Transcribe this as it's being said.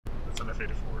an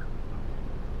F-84.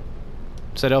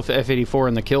 Said F-84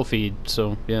 in the kill feed,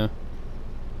 so yeah.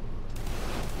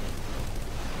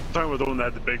 I'm talking about the one that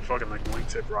had the big fucking like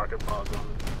wingtip rocket pods on it.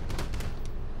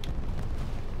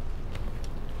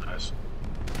 Nice.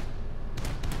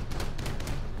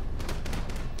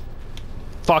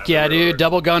 Fuck yeah, dude!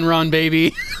 Double gun run,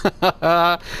 baby.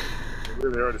 They're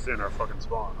already in our fucking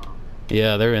spawn, huh?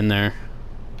 Yeah, they're in there.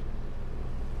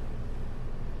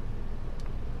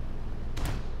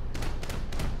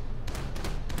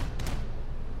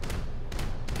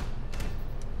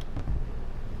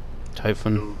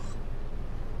 Typhoon.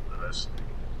 Nice.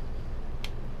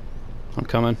 I'm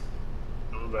coming.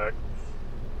 Coming back.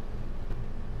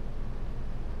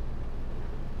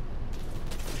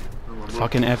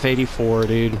 Fucking F-84,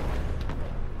 dude.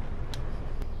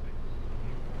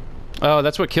 Oh,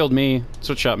 that's what killed me. That's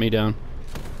what shot me down.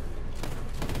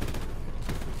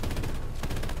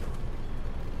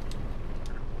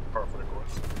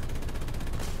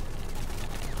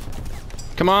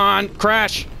 Come on,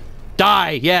 crash!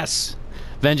 Die, yes!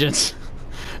 Vengeance.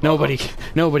 Nobody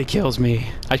kills me.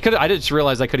 I just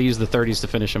realized I could have used the 30s to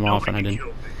finish him off and I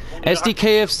didn't.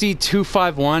 SDKFC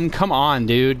 251, come on,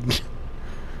 dude.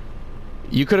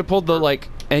 You could have pulled the, like,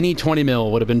 any 20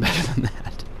 mil would have been better than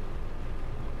that.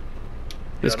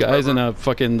 This guy's in a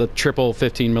fucking, the triple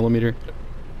 15 millimeter.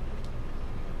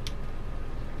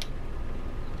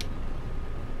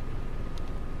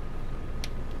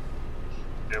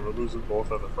 Yeah, we're losing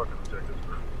both other fucking objectives,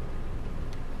 bro.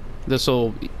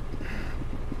 This'll...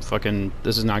 Fucking...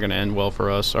 This is not gonna end well for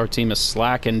us. Our team is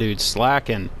slacking, dude.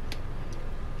 Slacking.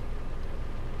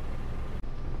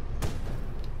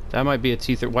 That might be a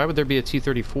T-30... Why would there be a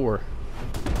T-34?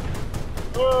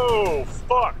 Oh,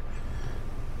 fuck!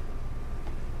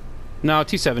 No,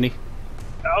 T-70.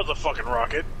 That was a fucking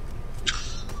rocket.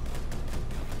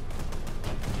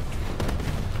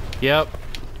 Yep.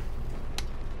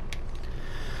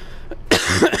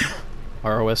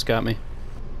 ROS got me.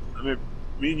 I mean,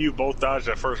 me and you both dodged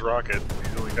that first rocket.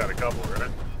 He's only got a couple,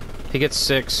 right? He gets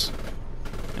 6.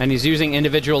 And he's using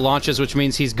individual launches, which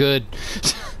means he's good.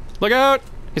 Look out!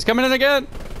 He's coming in again!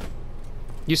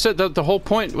 You said the whole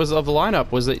point was of the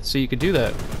lineup was that so you could do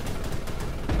that.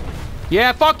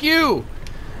 Yeah, fuck you!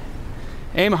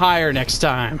 Aim higher next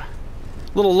time.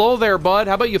 A little low there, bud.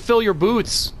 How about you fill your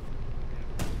boots?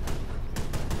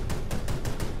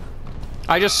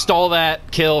 I just stole that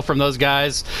kill from those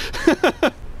guys.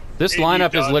 This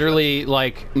lineup is literally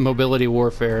like mobility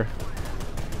warfare.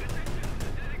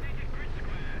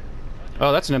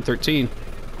 Oh, that's an M13.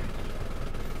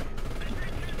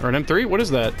 Or an M3? What is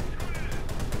that?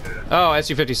 Oh,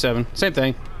 Su-57. Same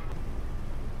thing.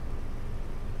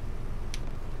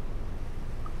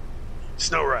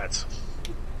 Snow rats.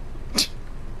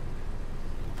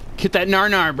 Get that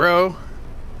nar, bro.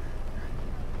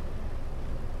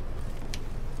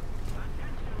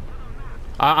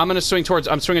 I'm gonna swing towards.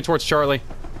 I'm swinging towards Charlie.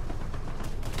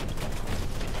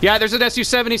 Yeah, there's an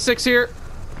Su-76 here.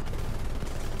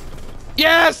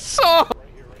 Yes! Oh!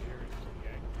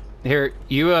 Here,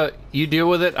 you deal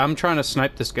with it. I'm trying to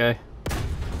snipe this guy.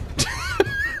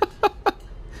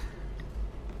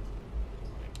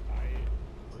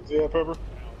 See that, Pepper?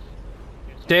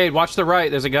 Dade, watch the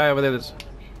right. There's a guy over there that's...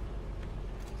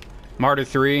 Martyr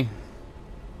 3.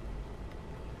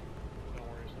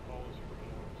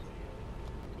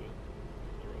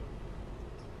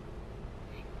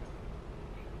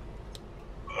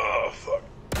 Oh, fuck.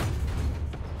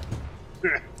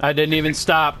 I didn't even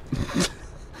stop.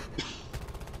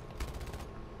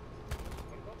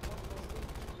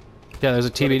 Yeah, there's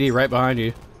a TBD right behind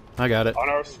you. I got it.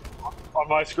 On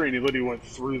my screen, he literally went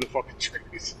through the fucking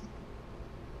trees.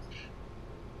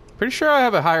 Pretty sure I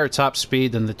have a higher top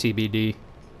speed than the TBD.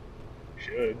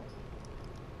 Should.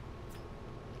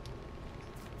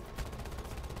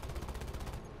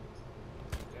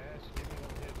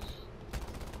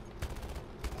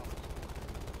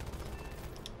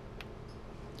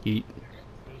 Yeet.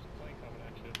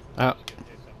 Oh.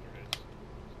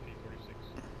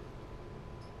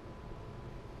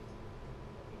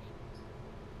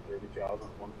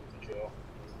 Kill.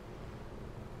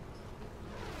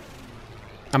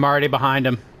 I'm already behind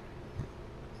him.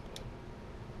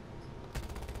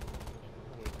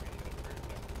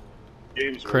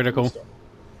 Game's critical.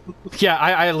 Yeah,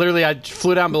 I literally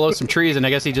flew down below some trees and I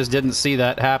guess he just didn't see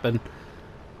that happen.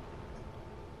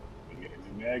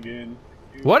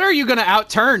 What are you gonna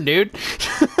outturn, dude?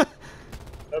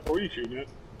 That's where you shooting it.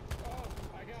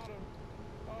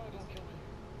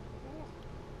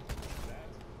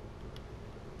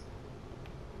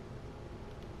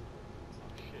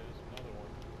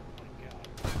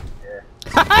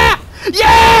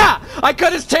 Yeah! I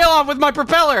cut his tail off with my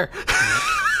propeller!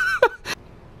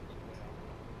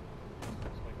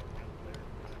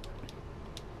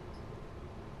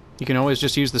 You can always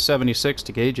just use the 76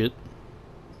 to gauge it.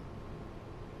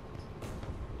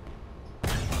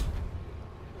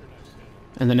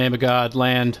 In the name of God,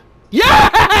 land. Yeah!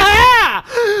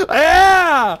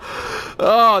 Yeah!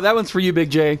 Oh, that one's for you,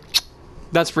 Big J.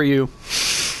 That's for you.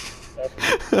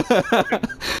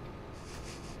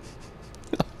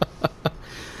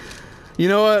 You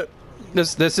know what?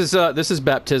 This is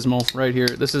baptismal right here.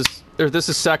 This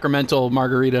is sacramental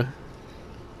margarita.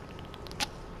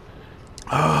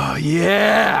 Oh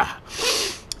yeah!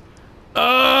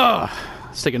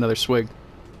 Let's take another swig.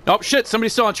 Oh shit!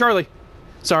 Somebody's still on Charlie.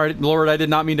 Sorry, Lord, I did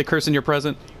not mean to curse in your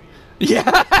present. Yeah,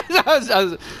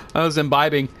 I was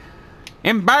imbibing.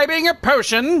 Imbibing a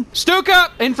potion.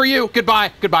 Stuka! In for you.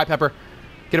 Goodbye. Goodbye, Pepper.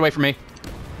 Get away from me.